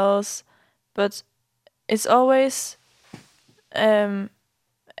something else, but it's always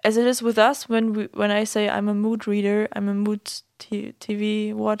as it is with us when I say I'm a mood reader, I'm a mood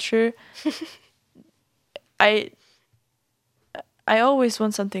TV watcher. I always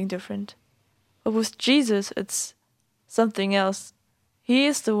want something different, but with Jesus it's something else. He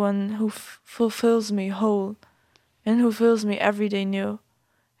is the one who fulfills me whole, and who fills me every day new,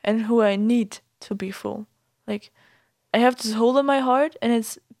 and who I need to be full. Like, I have this hole in my heart, and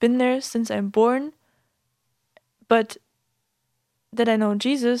it's been there since I'm born. But that I know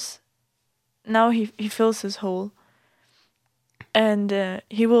Jesus, now he fills his hole, and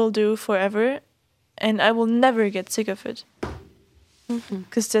he will do forever, and I will never get sick of it,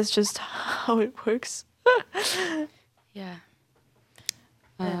 because that's just how it works. Yeah.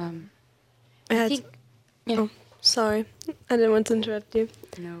 I think- yeah. Oh, sorry, I didn't want to interrupt you.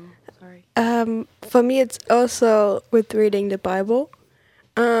 No, sorry. For me, it's also with reading the Bible.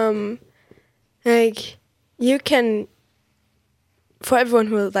 Like, you can, for everyone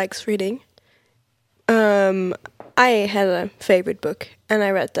who likes reading, I had a favorite book, and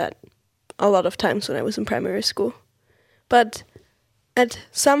I read that a lot of times when I was in primary school. But at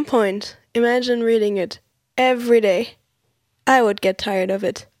some point, imagine reading it every day. I would get tired of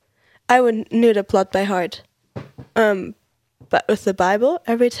it. I would know the plot by heart. But with the Bible,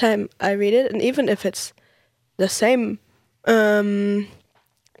 every time I read it, and even if it's the same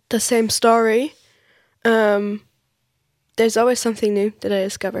story, there's always something new that I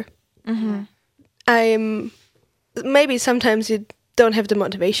discover. Maybe sometimes you don't have the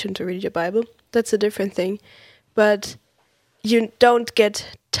motivation to read your Bible. That's a different thing. But you don't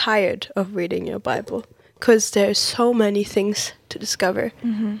get tired of reading your Bible, because there's so many things to discover.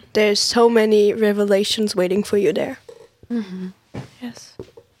 There's so many revelations waiting for you there. Yes.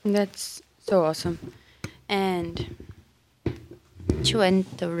 That's so awesome. And to end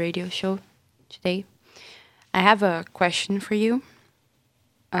the radio show today, I have a question for you.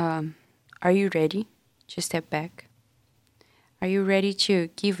 Are you ready to step back? Are you ready to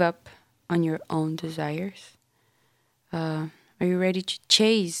give up on your own desires? Are you ready to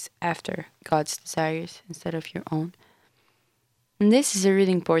chase after God's desires instead of your own? And this is a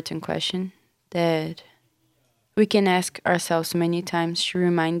really important question that we can ask ourselves many times to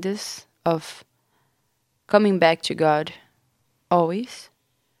remind us of coming back to God always.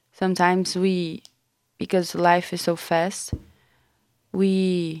 Sometimes because life is so fast,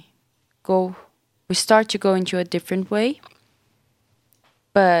 we start to go into a different way.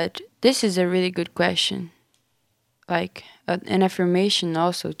 But this is a really good question. Like an affirmation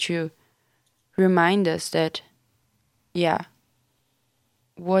also to remind us that,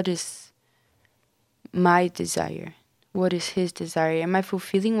 what is my desire? What is his desire? Am I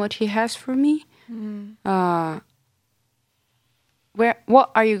fulfilling what he has for me?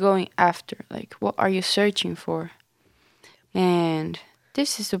 What are you going after? Like, what are you searching for? And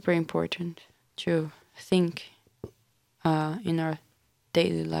this is super important to think in our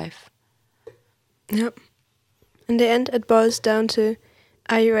daily life. Yep. In the end, it boils down to,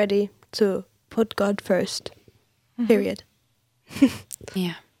 are you ready to put God first? Period.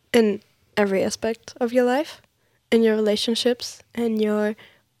 Yeah. In every aspect of your life, in your relationships, in your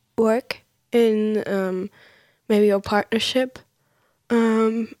work, in maybe your partnership,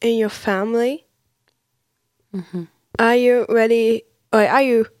 in your family. Are you ready, or are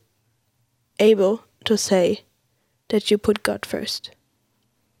you able to say that you put God first?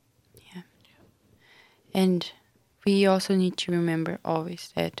 Yeah. And we also need to remember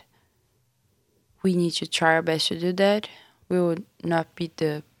always that we need to try our best to do that. We will not be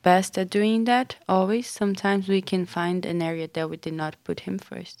the best at doing that always. Sometimes we can find an area that we did not put him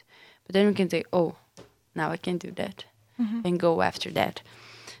first. But then we can say, oh, now I can do that. And go after that.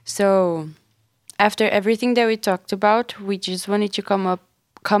 So after everything that we talked about, we just wanted to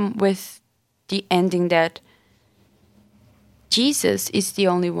come with the ending that Jesus is the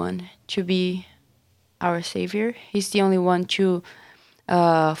only one to be our Savior. He's the only one to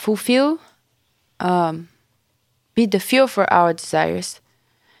fulfill, be the fuel for our desires,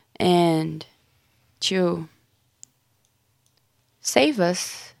 and to save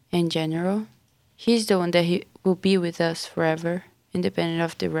us in general. He's the one that he will be with us forever, independent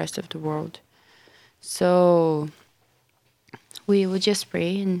of the rest of the world. So we will just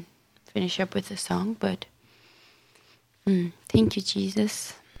pray and finish up with a song. But thank you,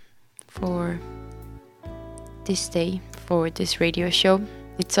 Jesus, for this day, for this radio show.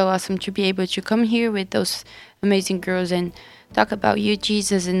 It's so awesome to be able to come here with those amazing girls and talk about you,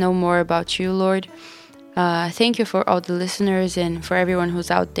 Jesus, and know more about you, Lord. Thank you for all the listeners and for everyone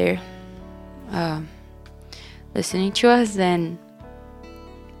who's out there listening to us. And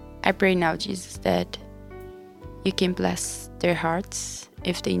I pray now, Jesus, that you can bless their hearts.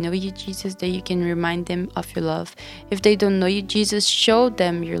 If they know you, Jesus, that you can remind them of your love. If they don't know you, Jesus, show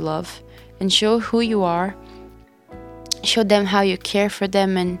them your love and show who you are. Show them how you care for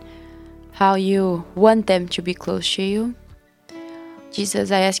them and how you want them to be close to you.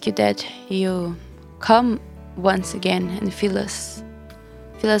 Jesus, I ask you that you come once again and fill us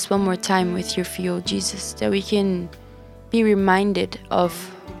one more time with your fuel, Jesus, that we can be reminded of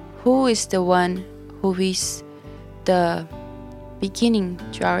who is the one who is the beginning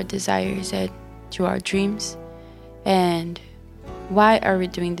to our desires and to our dreams, and why are we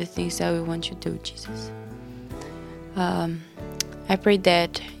doing the things that we want to do, Jesus. I pray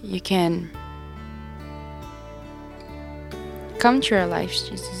that you can come to our lives,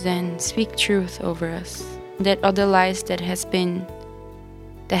 Jesus, and speak truth over us, that other lies that have been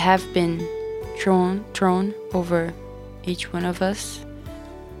thrown over each one of us,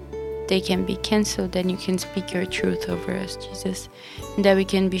 they can be cancelled, and you can speak your truth over us, Jesus, and that we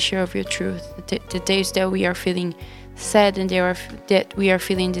can be sure of your truth. The days that we are feeling sad and that we are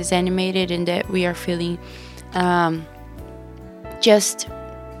feeling disanimated and that we are feeling just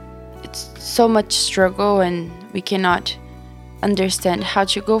it's so much struggle and we cannot understand how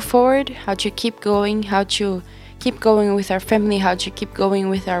to go forward, how to keep going, how to keep going with our family, how to keep going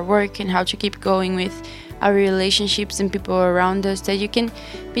with our work, and how to keep going with our relationships and people around us, that you can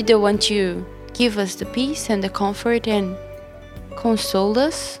be the one to give us the peace and the comfort and console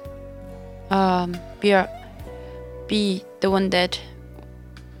us. Be the one that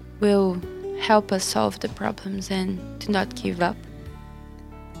will help us solve the problems and to not give up.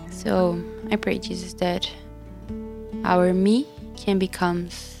 So I pray, Jesus, that our me can become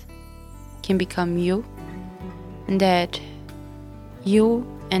you, and that you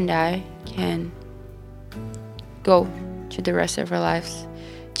and I can go to the rest of our lives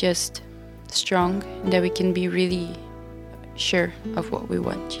just strong, and that we can be really sure of what we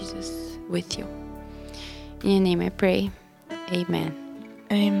want, Jesus, with you. In your name I pray. Amen.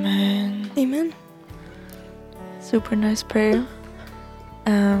 Amen. Amen. Super nice prayer.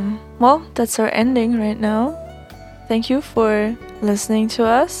 Well, that's our ending right now. Thank you for listening to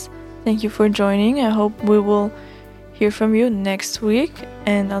us. Thank you for joining. I hope we will hear from you next week.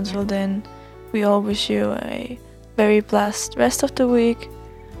 And until then, we all wish you a very blessed rest of the week.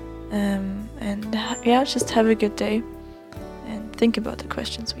 Just have a good day. And think about the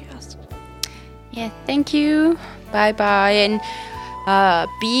questions we asked. Yeah, thank you. Bye-bye. And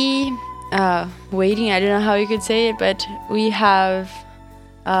be waiting. I don't know how you could say it, but we have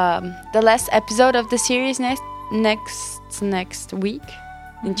the last episode of the series next week,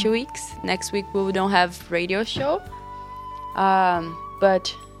 in 2 weeks. Next week we don't have radio show,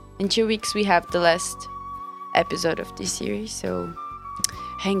 but in 2 weeks we have the last episode of this series, so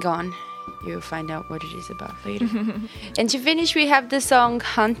hang on, you'll find out what it is about later. And to finish, we have the song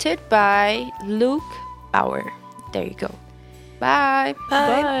Haunted by Luke Bauer. There you go. Bye.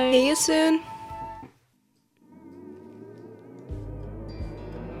 Bye. See you soon.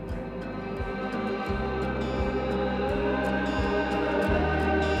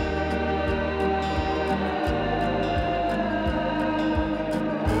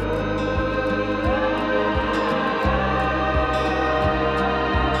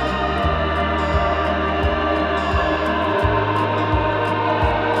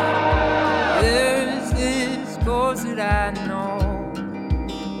 There's this course that I know.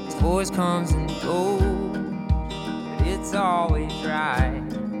 This voice comes and goes, but it's always right.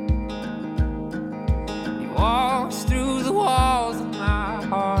 He walks through the walls of my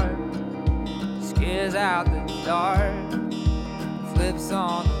heart, scares out the dark, flips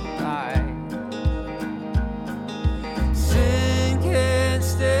on the light. Sin can't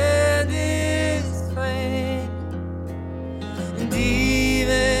stand this pain, and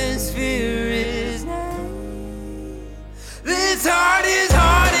demons fear his name. This heart is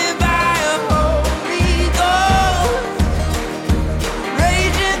haunted by a Holy Ghost,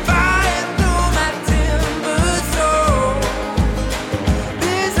 raging fire through my timber soul.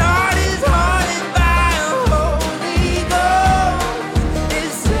 This heart is haunted by a Holy Ghost.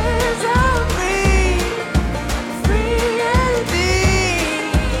 It says I'm free, free indeed.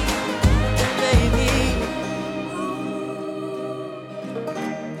 Baby,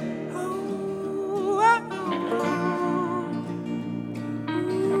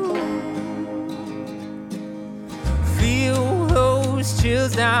 feel those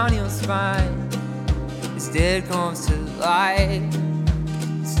chills down your spine. This dead comes to life,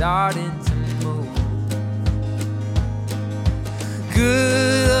 starting to move.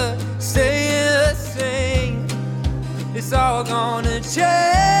 good, staying the same. It's all gonna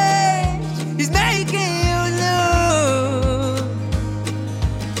change. He's making you new.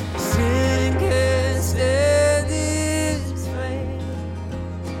 Sin can't stand his flame.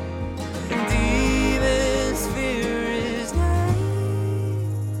 Demons fear his name.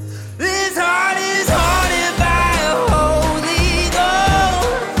 This heart is haunted by a Holy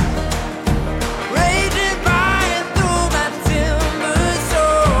Ghost, raging fire through my timber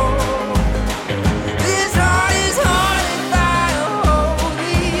soul. This heart is haunted by a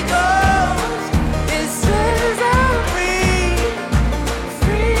Holy Ghost. It says I'm free,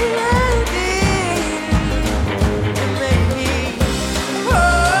 free indeed. And make me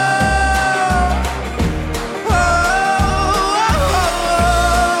whole,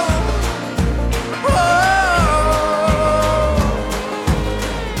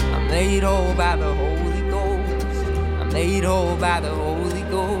 I'm made whole by the Holy Ghost. I'm made whole by the Holy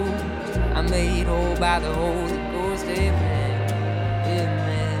Ghost. I'm made whole by the Holy Ghost. Amen.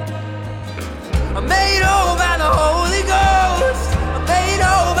 Amen. I'm made whole by the Holy Ghost. I'm made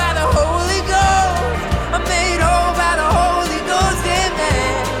whole by the Holy Ghost. I'm made whole by the Holy Ghost.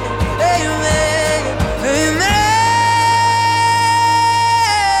 Amen. Amen. Amen.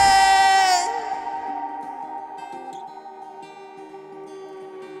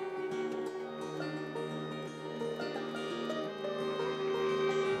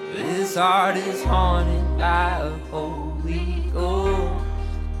 This heart is haunted by a Holy Ghost,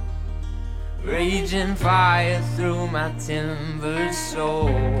 raging fire through my timber soul.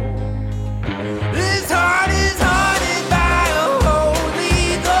 This heart is haunted